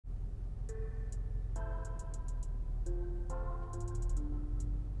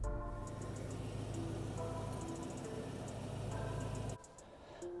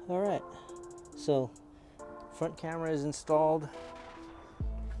Alright, so front camera is installed.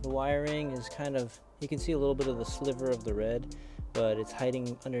 The wiring is kind of, you can see a little bit of the sliver of the red, but it's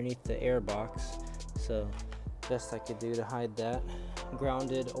hiding underneath the air box. So best I could do to hide that.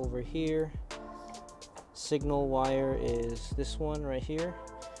 Grounded over here. Signal wire is this one right here,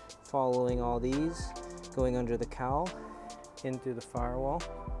 following all these, going under the cowl into the firewall,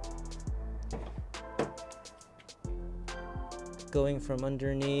 going from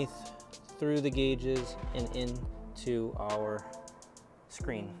underneath through the gauges and into our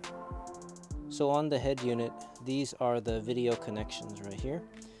screen. So on the head unit, these are the video connections right here.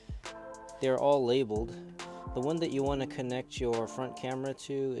 They're all labeled. The one that you want to connect your front camera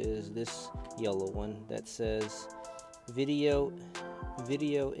to is this yellow one that says video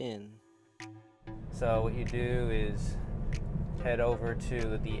in. So what you do is head over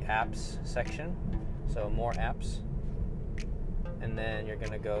to the apps section, so more apps, and then you're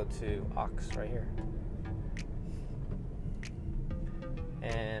going to go to aux right here,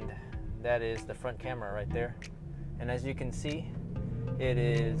 and that is the front camera right there. And as you can see, it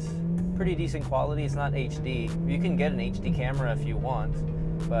is pretty decent quality. It's not HD. You can get an HD camera if you want,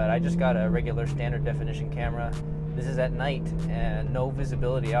 but I just got a regular standard definition camera. This is at night and no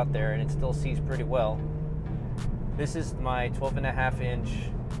visibility out there, and it still sees pretty well. This is my 12.5-inch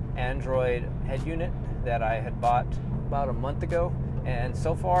Android head unit that I had bought about a month ago, and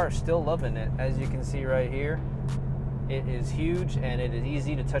so far still loving it. As you can see right here, it is huge and it is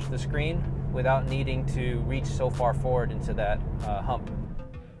easy to touch the screen without needing to reach so far forward into that hump.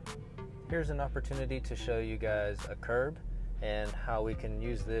 Here's an opportunity to show you guys a curb and how we can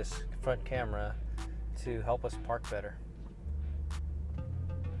use this front camera to help us park better.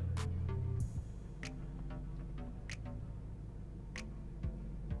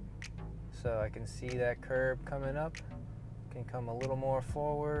 So I can see that curb coming up, can come a little more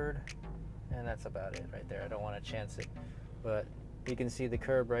forward, and that's about it right there. I don't want to chance it, but you can see the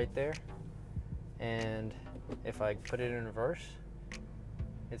curb right there. And if I put it in reverse,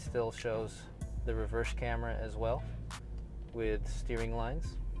 it still shows the reverse camera as well with steering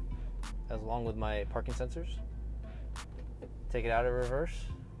lines, along with my parking sensors. Take it out of reverse,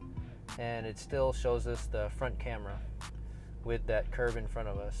 and it still shows us the front camera with that curb in front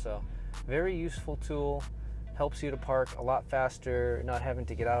of us. So very useful tool, helps you to park a lot faster, not having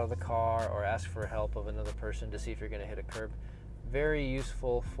to get out of the car or ask for help of another person to see if you're going to hit a curb. Very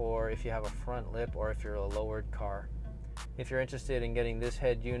useful for if you have a front lip or if you're a lowered car. If you're interested in getting this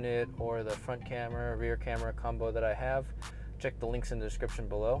head unit or the front camera, rear camera combo that I have, check the links in the description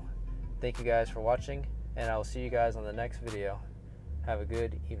below. Thank you guys for watching, and I will see you guys on the next video. Have a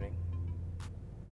good evening.